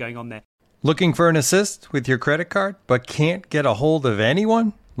reiteration of what was going on there. Looking for an assist with your credit card, but can't get a hold of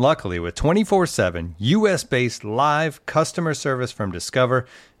anyone? Luckily, with 24/7 US-based live customer service from Discover,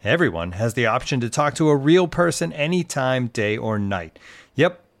 everyone has the option to talk to a real person anytime, day or night.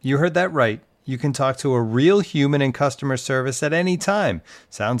 Yep, you heard that right. You can talk to a real human in customer service at any time.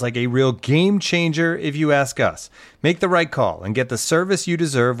 Sounds like a real game changer if you ask us. Make the right call and get the service you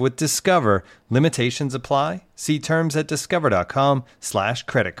deserve with Discover. Limitations apply. See terms at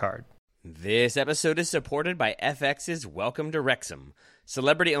discover.com/creditcard. This episode is supported by FX's Welcome to Wrexham.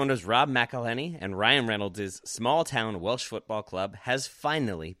 Celebrity owners Rob McElhenney and Ryan Reynolds' small-town Welsh football club has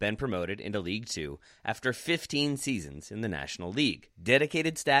finally been promoted into League Two after 15 seasons in the National League.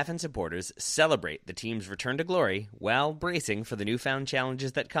 Dedicated staff and supporters celebrate the team's return to glory while bracing for the newfound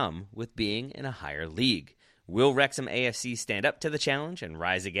challenges that come with being in a higher league. Will Wrexham AFC stand up to the challenge and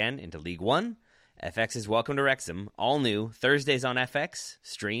rise again into League One? FX's Welcome to Wrexham, all new, Thursdays on FX,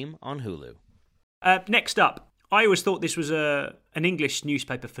 stream on Hulu. Next up, I always thought this was an English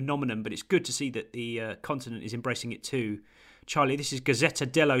newspaper phenomenon, but it's good to see that the continent is embracing it too. Charlie, this is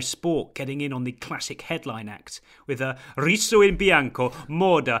Gazzetta dello Sport getting in on the classic headline act with a riso in bianco,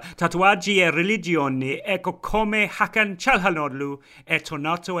 moda, tatuaggi e religioni, ecco come Hakan Çalhanoğlu è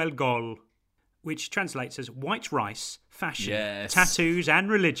tornato al gol, which translates as white rice, fashion, tattoos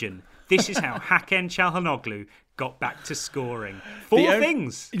and religion. This is how Hakan Çalhanoğlu got back to scoring. Four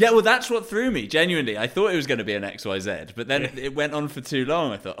things. Yeah, well, that's what threw me, genuinely. I thought it was going to be an XYZ, but then it went on for too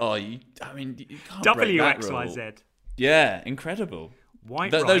long. I thought, you can't break that rule. WXYZ. Yeah, incredible.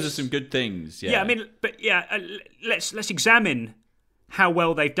 White rice. Those are some good things. Yeah, let's examine how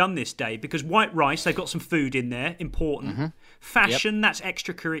well they've done this day, because white rice, they've got some food in there, important. Mm-hmm. Fashion, that's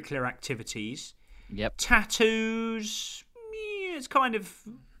extracurricular activities. Yep. Tattoos, it's kind of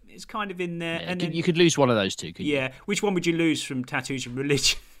in there. Yeah, and you could lose one of those two, couldn't you? Yeah. Which one would you lose from tattoos and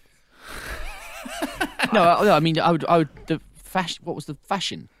religion? No, I mean, I would. The fashion. What was the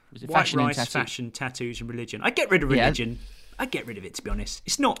fashion? Was it White fashion rice, and fashion, tattoos, and religion? I'd get rid of religion. I'd get rid of it, to be honest.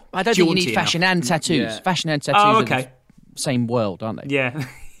 It's not. I don't think you need fashion and tattoos. Yeah. Fashion and tattoos are the same world, aren't they? Yeah.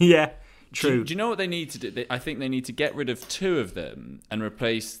 Yeah. True. Do you know what they need to do? I think they need to get rid of two of them and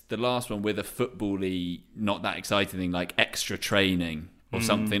replace the last one with a football-y, not that exciting thing like extra training or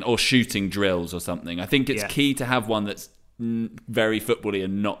something, or shooting drills or something. I think it's key to have one that's very football-y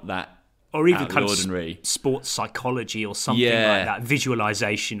and not that or even kind ordinary. Of sports psychology or something like that,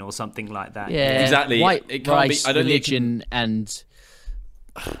 visualization or something like that. Yeah, exactly. White it can't rice, be. I don't religion, and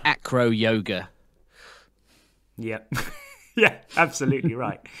acro yoga. Yeah. Yeah, absolutely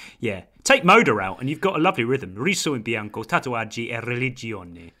right. Yeah. Take Moda out and you've got a lovely rhythm. Riso in bianco, tatuaggi e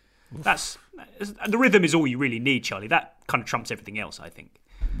religione. The rhythm is all you really need, Charlie. That kind of trumps everything else, I think.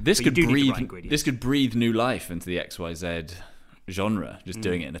 This could breathe new life into the XYZ genre, just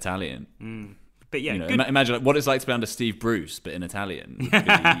doing it in Italian. But yeah, imagine what it's like to be under Steve Bruce, but in Italian. Would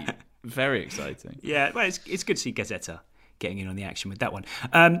be very exciting. Yeah, well, it's good to see Gazzetta getting in on the action with that one.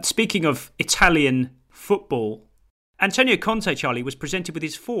 Speaking of Italian football, Antonio Conte, Charlie, was presented with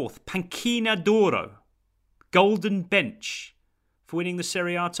his 4th Panchina d'Oro, Golden Bench, for winning the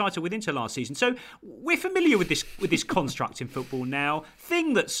Serie A title with Inter last season. So we're familiar with this construct in football now,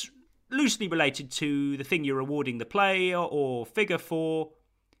 thing that's loosely related to the thing you're awarding the player or figure for,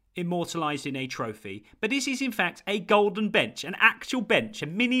 immortalised in a trophy. But this is in fact a golden bench, an actual bench, a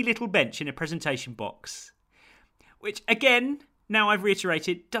mini little bench in a presentation box, which again, now I've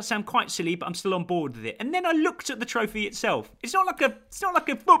reiterated, does sound quite silly, but I'm still on board with it. And then I looked at the trophy itself. It's not like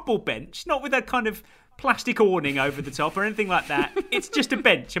a football bench, not with a kind of plastic awning over the top or anything like that. It's just a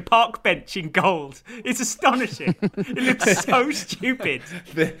bench, a park bench in gold. It's astonishing. It looks so stupid.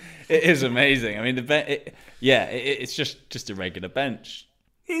 It is amazing. I mean, it's just a regular bench.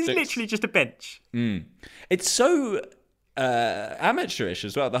 It's literally just a bench. It's so amateurish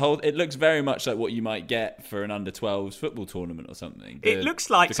as well. It looks very much like what you might get for an under-12s football tournament or something. It looks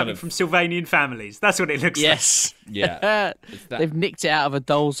like something from Sylvanian Families. That's what it looks like. Yes. Yeah. They've nicked it out of a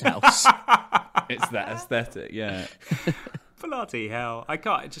doll's house. It's that aesthetic, yeah. Bloody hell. I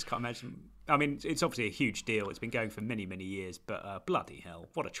just can't imagine. I mean, it's obviously a huge deal. It's been going for many, many years, but bloody hell,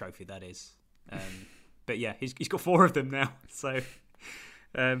 what a trophy that is. But yeah, he's got 4 of them now, so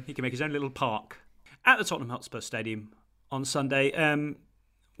he can make his own little park. At the Tottenham Hotspur Stadium on Sunday,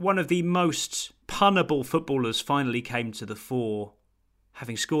 one of the most punnable footballers finally came to the fore,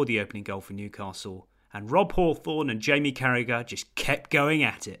 having scored the opening goal for Newcastle, and Rob Hawthorne and Jamie Carragher just kept going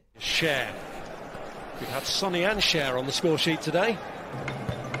at it. Cher. We've had Sonny and Cher on the score sheet today.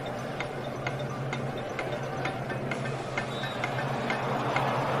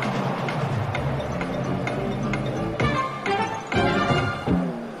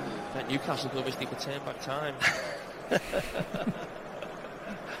 That Newcastle club wish they could turn back time.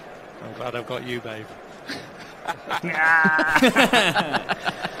 I'm glad I've got you, babe.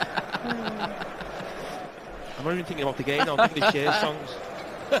 I'm not even thinking about the game, I'm thinking of Cher songs.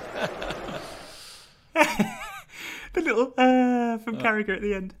 The little from Carragher at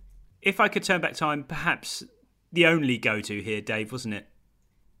the end. If I could turn back time, perhaps the only go-to here, Dave, wasn't it?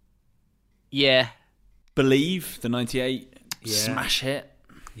 Yeah. Believe, the 98 smash hit.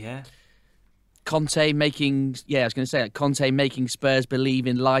 Yeah. Conte making Spurs believe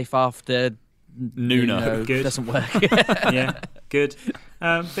in life after Nuno. Good. Doesn't work. Yeah, good.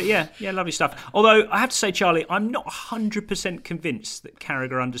 But yeah, lovely stuff. Although I have to say, Charlie, I'm not 100% convinced that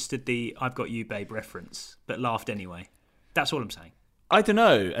Carragher understood the "I've got you, babe" reference, but laughed anyway. That's all I'm saying. I don't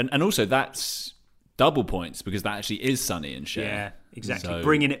know, and also that's double points because that actually is Sonny and Cher. Yeah, exactly. So,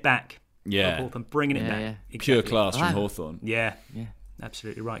 bringing it back. Yeah, Hawthorne, bringing it back. Yeah. Exactly. Pure class from Hawthorne. Yeah,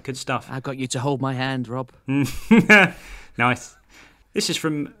 absolutely right. Good stuff. I got you to hold my hand, Rob. Nice. This is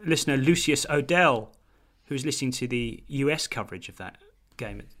from listener Lucius Odell, who's listening to the US coverage of that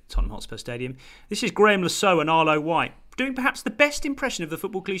game at Tottenham Hotspur Stadium. This is Graham Lasso and Arlo White doing perhaps the best impression of the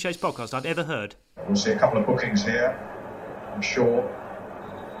Football Clichés podcast I've ever heard. We'll see a couple of bookings here, I'm sure.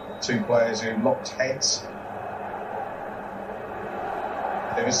 2 players who locked heads.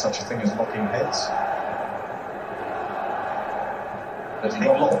 There is such a thing as locking heads. But you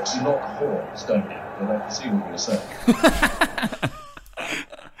lock horns, don't you? But I can see what you're saying.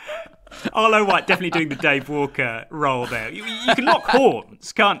 Arlo White definitely doing the Dave Walker role there. You can lock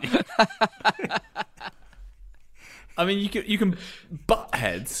horns, can't you? I mean, you can butt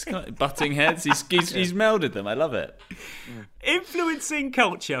heads, butting heads. He's melded them. I love it. Influencing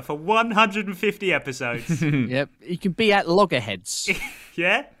culture for 150 episodes. Yep, you can be at loggerheads.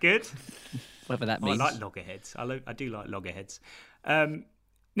 Yeah, good. Whatever that means. I like loggerheads. I do like loggerheads.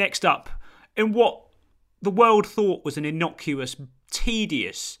 Next up, in what the world thought was an innocuous,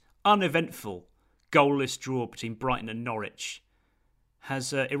 tedious, uneventful, goalless draw between Brighton and Norwich,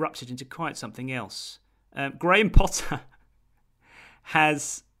 has erupted into quite something else. Graham Potter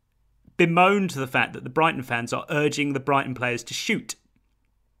has bemoaned the fact that the Brighton fans are urging the Brighton players to shoot.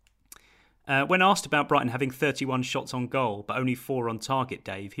 When asked about Brighton having 31 shots on goal, but only 4 on target,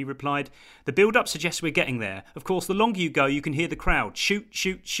 Dave, he replied, "The build-up suggests we're getting there. Of course, the longer you go, you can hear the crowd. Shoot,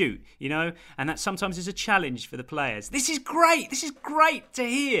 shoot, shoot, you know? And that sometimes is a challenge for the players." This is great. This is great to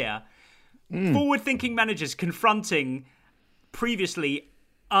hear. Forward-thinking managers confronting previously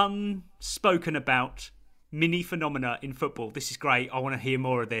unspoken about mini phenomena in football. This is great. I want to hear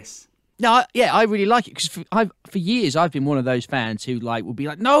more of this. No, I really like it because for years I've been one of those fans who will be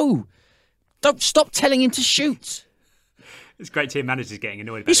like, no, don't stop telling him to shoot. It's great to hear managers getting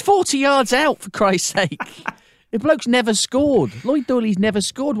annoyed about He's 40 yards out, for Christ's sake. The bloke's never scored. Lloyd Doyley's never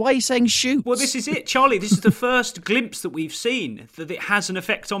scored. Why are you saying shoot? Well, this is it, Charlie. This is the first glimpse that we've seen that it has an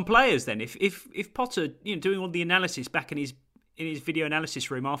effect on players. Then, if Potter, doing all the analysis back in his video analysis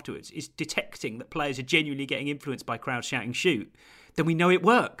room afterwards, is detecting that players are genuinely getting influenced by crowds shouting shoot, then we know it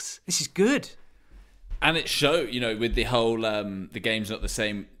works. This is good. And it showed, with the whole the game's not the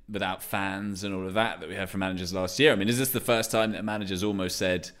same without fans and all of that we had from managers last year. I mean, is this the first time that managers almost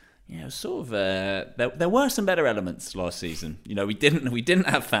said, sort of there were some better elements last season. We didn't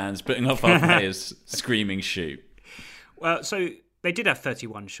have fans putting off our players screaming shoot. Well, so they did have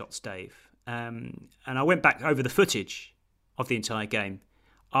 31 shots, Dave. And I went back over the footage of the entire game.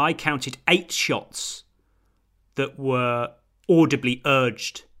 I counted 8 shots that were audibly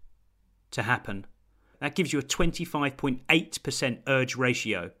urged to happen. That gives you a 25.8% urge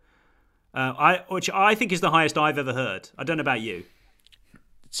ratio, which I think is the highest I've ever heard. I don't know about you.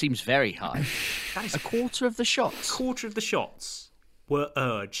 It seems very high. That is a quarter of the shots. A quarter of the shots were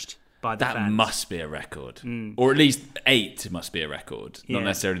urged by the fans. That must be a record. Or at least 8 must be a record. Yeah. Not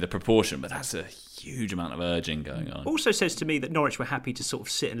necessarily the proportion, but that's a huge amount of urging going on. Also says to me that Norwich were happy to sort of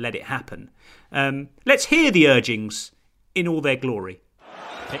sit and let it happen. Let's hear the urgings in all their glory.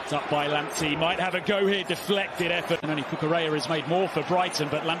 Picked up by Lamptey, might have a go here, deflected effort. And only Cucurella has made more for Brighton,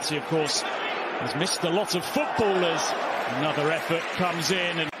 but Lamptey, of course, has missed a lot of footballers. Another effort comes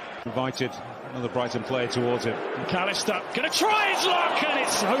in and invited another Brighton player towards it. McAllister going to try his luck, and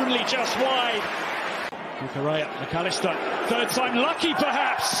it's only just wide. Cucurella, McAllister, third time lucky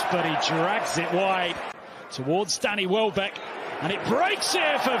perhaps, but he drags it wide towards Danny Welbeck, and it breaks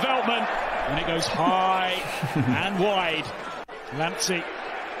here for Veltman, and it goes high and wide. Lamptey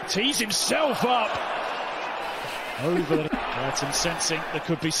tees himself up over the Brighton, sensing there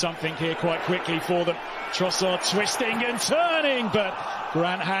could be something here quite quickly for them. Trossard twisting and turning, but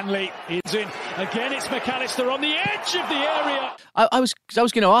Grant Hanley is in. Again, it's McAllister on the edge of the area. I was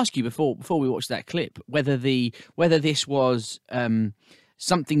going to ask you before we watched that clip whether this was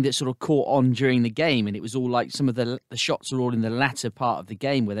something that sort of caught on during the game, and it was all like some of the shots were all in the latter part of the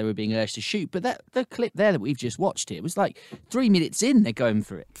game where they were being urged to shoot. But the clip there that we've just watched here was like 3 minutes in, they're going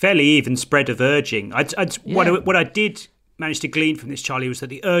for it. Fairly even spread of urging. What I did manage to glean from this, Charlie, was that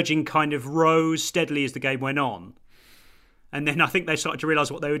the urging kind of rose steadily as the game went on. And then I think they started to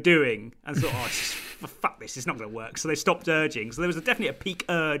realise what they were doing and thought, fuck this, it's not going to work. So they stopped urging. So there was definitely a peak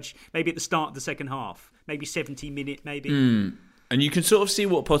urge, maybe at the start of the second half, maybe 70 minutes, maybe. And you can sort of see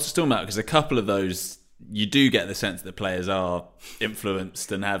what Potter's talking about, because a couple of those, you do get the sense that the players are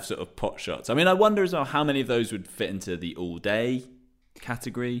influenced and have sort of pot shots. I mean, I wonder as well how many of those would fit into the all-day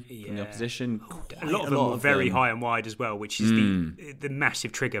category from the opposition. A lot of them were very high and wide as well, which is the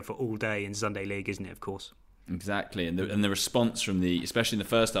massive trigger for all-day in Sunday League, isn't it, of course? Exactly. And the response from especially in the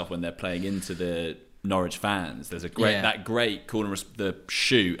first half when they're playing into the Norwich fans, there's that great corner, the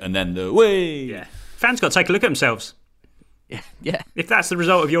shoot, and then the whee! Yeah. Fans got to take a look at themselves. Yeah. If that's the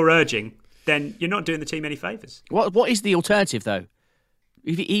result of your urging, then you're not doing the team any favours. What is the alternative though?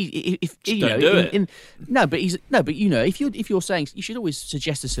 If you're saying, you should always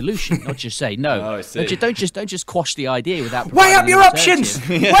suggest a solution, not just say no. Oh, I see. Don't just quash the idea without. Weigh up your options.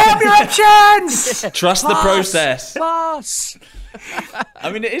 Weigh up your options. Trust the process. Pass.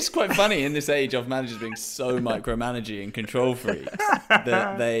 I mean, it is quite funny in this age of managers being so micromanaging and control freaks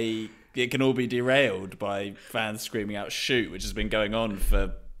that it can all be derailed by fans screaming out shoot, which has been going on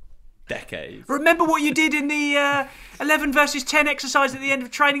for decades. Remember what you did in the 11 versus 10 exercise at the end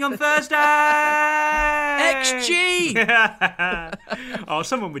of training on Thursday? XG! Oh,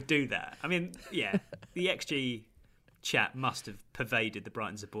 someone would do that. I mean, yeah, the XG chat must have pervaded the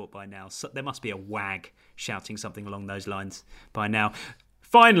Brighton support by now. So there must be a wag shouting something along those lines by now.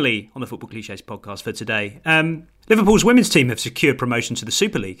 Finally, on the Football Clichés podcast for today, Liverpool's women's team have secured promotion to the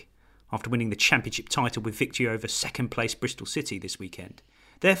Super League after winning the championship title with victory over second-place Bristol City this weekend.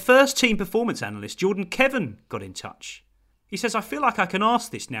 Their first team performance analyst, Jordan Kevin, got in touch. He says, I feel like I can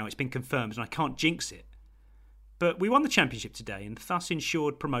ask this now it's been confirmed and I can't jinx it. But we won the championship today and thus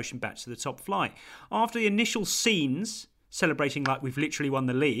ensured promotion back to the top flight. After the initial scenes, celebrating like we've literally won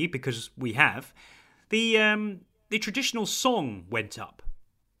the league, because we have, the traditional song went up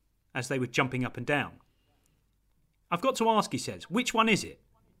as they were jumping up and down. I've got to ask, he says, which one is it?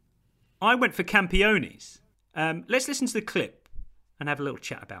 I went for Campiones. Let's listen to the clip and have a little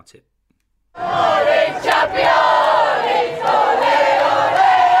chat about it.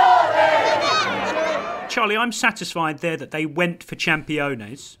 Charlie, I'm satisfied there that they went for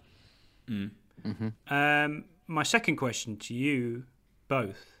Championes. My second question to you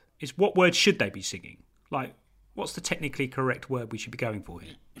both is, what words should they be singing? Like, what's the technically correct word we should be going for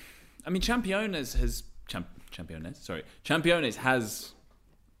here? I mean, Championes has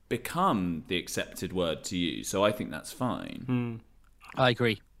become the accepted word to use, so I think that's fine. I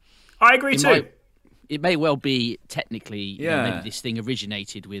agree. I agree too. It may well be technically, maybe this thing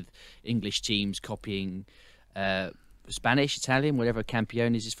originated with English teams copying Spanish, Italian, whatever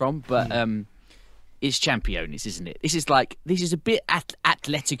Campiones is from, but it's Championes, isn't it? This is a bit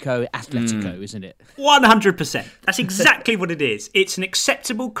Atletico, isn't it? 100%. That's exactly what it is. It's an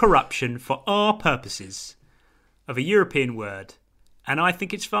acceptable corruption for our purposes of a European word, and I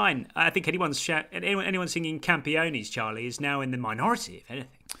think it's fine. I think anyone singing Campiones, Charlie, is now in the minority, if anything.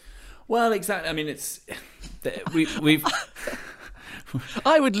 Well, exactly. I mean, we've.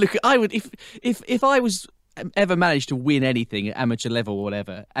 I would if I was ever managed to win anything at amateur level or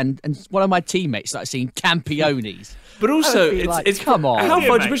whatever, and one of my teammates started singing Campiones. But also, it's come on. How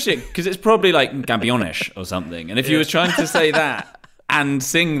far do you push it? Because it's probably like Campiones or something. And if you were trying to say that and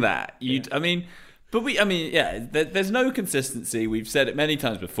sing that, there's no consistency. We've said it many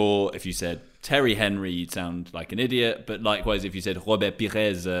times before. If you said Terry Henry, you'd sound like an idiot. But likewise, if you said Robert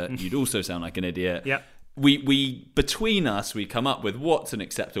Pires, you'd also sound like an idiot. Yep. We between us, we come up with what's an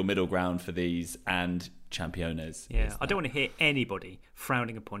acceptable middle ground for these, and Championes. Yeah, I don't want to hear anybody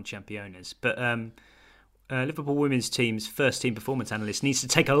frowning upon Championes, but Liverpool women's team's first team performance analyst needs to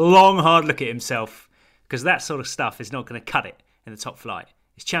take a long, hard look at himself, because that sort of stuff is not going to cut it in the top flight.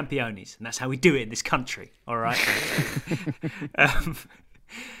 It's Championes, and that's how we do it in this country. All right.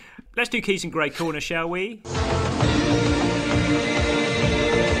 Let's do Keys and Grey Corner, shall we?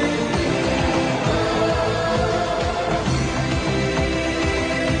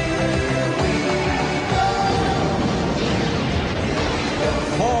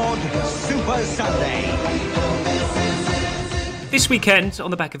 Super Sunday. This weekend,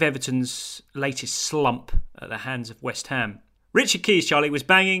 on the back of Everton's latest slump at the hands of West Ham, Richard Keys, Charlie, was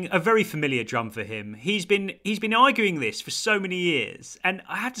banging a very familiar drum for him. He's been arguing this for so many years, and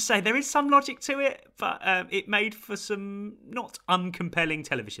I have to say there is some logic to it, but it made for some not uncompelling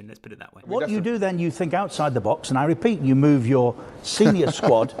television. Let's put it that way. What you do then, you think outside the box, and I repeat, you move your senior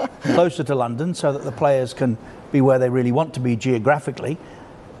squad closer to London so that the players can be where they really want to be geographically.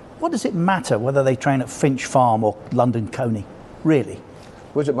 What does it matter whether they train at Finch Farm or London Coney? Really?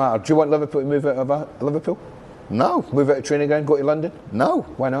 What does it matter? Do you want Liverpool to move out of Liverpool? No. Move out of training ground, go to London? No.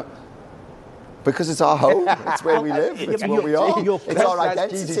 Why not? Because it's our home. It's where we live. It's what we are. It's our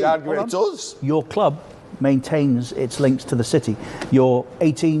identity. It's us. Your club maintains its links to the city. Your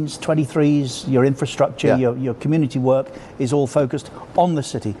 18s, 23s, your infrastructure, your community work is all focused on the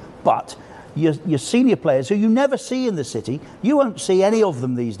city. But your senior players, who you never see in the city, you won't see any of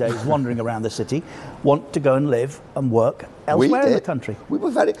them these days wandering around the city, want to go and live and work elsewhere in the country. We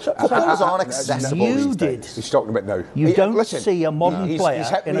were very... Footballers aren't accessible You these did. He's talking about now. You don't see a modern player he's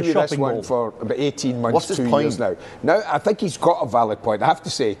hit in me a with shopping this one mall. for about 18 months, What's his 2 point? years now. Now, I think he's got a valid point, I have to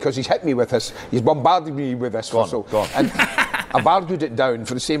say, because he's hit me with this. He's bombarded me with this. Go on. And I've argued it down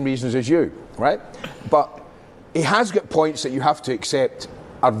for the same reasons as you, right? But he has got points that you have to accept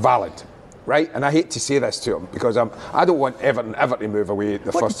are valid. Right, and I hate to say this to him because I don't want Everton ever to move away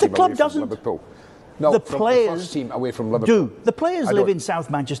the first team away from Liverpool. No, the players the first team away from Liverpool. The players live in South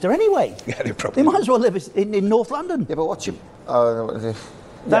Manchester anyway. Yeah, they might as well live in North London. Yeah, but what's your...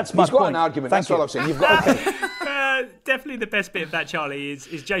 That's my He's got point. an argument. Thank That's all I'm saying. You've got. Definitely the best bit of that, Charlie, is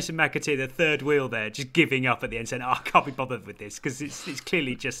Jason McAteer, the third wheel there, just giving up at the end, saying, "Oh, I can't be bothered with this," because it's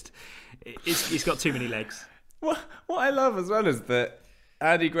clearly just it's got too many legs. What I love as well is that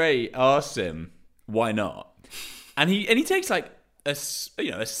Andy Gray asks him why not, and he takes like a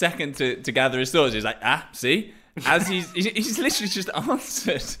second to gather his thoughts. He's like, see, as he's literally just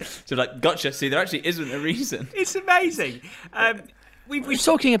answered, so like, gotcha. See, there actually isn't a reason. It's amazing. We're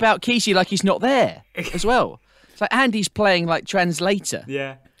talking about Kesey like he's not there as well. It's like Andy's playing like translator.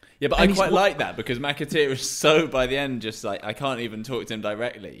 Yeah, but I quite like that because McAteer is so by the end just like, I can't even talk to him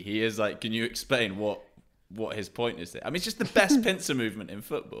directly. He is like, can you explain what his point is there? I mean, it's just the best pincer movement in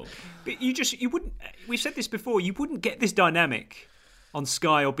football. But you wouldn't. We've said this before. You wouldn't get this dynamic on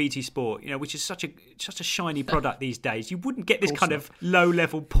Sky or BT Sport, which is such a shiny product these days. You wouldn't get this kind of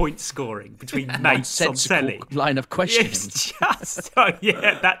low-level point scoring between mates on telly. Line of questioning. It's just,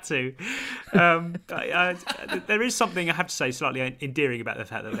 that too. There is something I have to say slightly endearing about the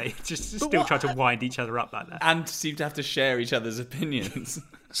fact that they just still try to wind each other up like that, and seem to have to share each other's opinions.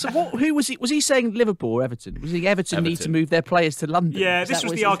 So who was he? Was he saying Liverpool or Everton? Was he Everton need to move their players to London? Yeah, this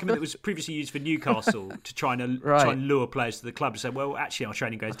was the argument that was previously used for Newcastle to try and lure players to the club. So, well, actually, our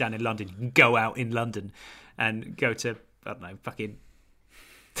training goes down in London. You can go out in London and go to, I don't know, fucking...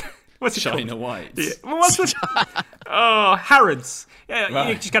 What's it China called? White. Yeah. Harrods. Yeah, right.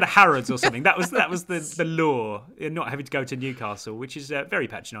 You just go to Harrods or something. That was the lure. You're not having to go to Newcastle, which is very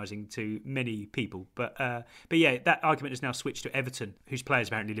patronising to many people. But yeah, that argument has now switched to Everton, whose players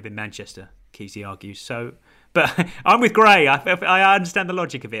apparently live in Manchester. Kesey argues. So, but I'm with Gray. I understand the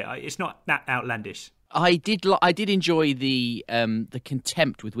logic of it. It's not that outlandish. I did enjoy the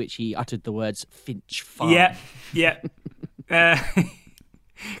contempt with which he uttered the words Finch Farm. Yeah.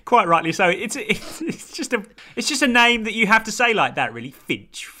 Quite rightly so. It's just a name that you have to say like that, really.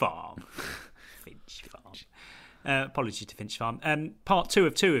 Finch Farm. Finch Farm. Apologies to Finch Farm. Part 2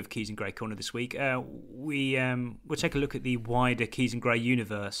 of Keys and Gray Corner this week. We'll take a look at the wider Keys and Gray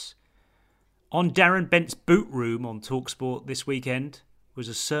universe. On Darren Bent's boot room on TalkSport this weekend was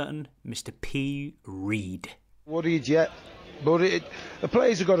a certain Mr. P. Reid. Worried yet, but the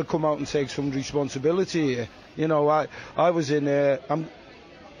players have got to come out and take some responsibility here. You know, I was in.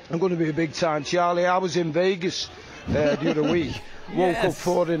 I'm going to be a big time Charlie. I was in Vegas the other week. Woke up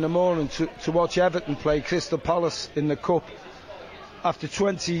 4 a.m. to watch Everton play Crystal Palace in the Cup. After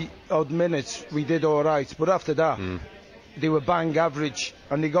 20 odd minutes, we did all right, but after that, they were bang average,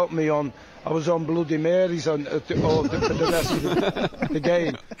 and they got me on. I was on Bloody Marys for the rest of the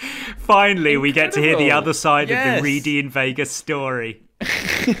game. Finally, we get to hear the other side of the Reedy in Vegas story.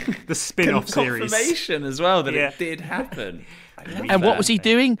 The spin-off series. Confirmation as well that it did happen. And what was he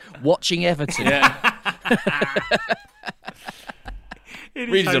doing? Watching Everton. Yeah.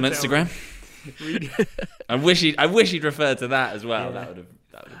 Read it on Instagram. I wish he'd referred to that as well. Yeah. That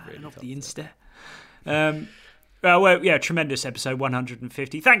would have really off the Insta. Well, yeah, tremendous episode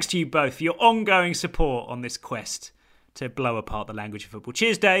 150. Thanks to you both for your ongoing support on this quest to blow apart the language of football.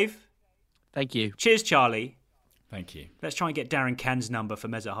 Cheers, Dave. Thank you. Cheers, Charlie. Thank you. Let's try and get Darren Cann's number for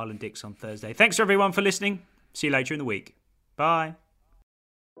Meza Harlan-Dix on Thursday. Thanks to everyone for listening. See you later in the week. Bye.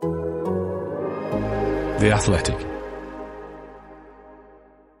 The Athletic.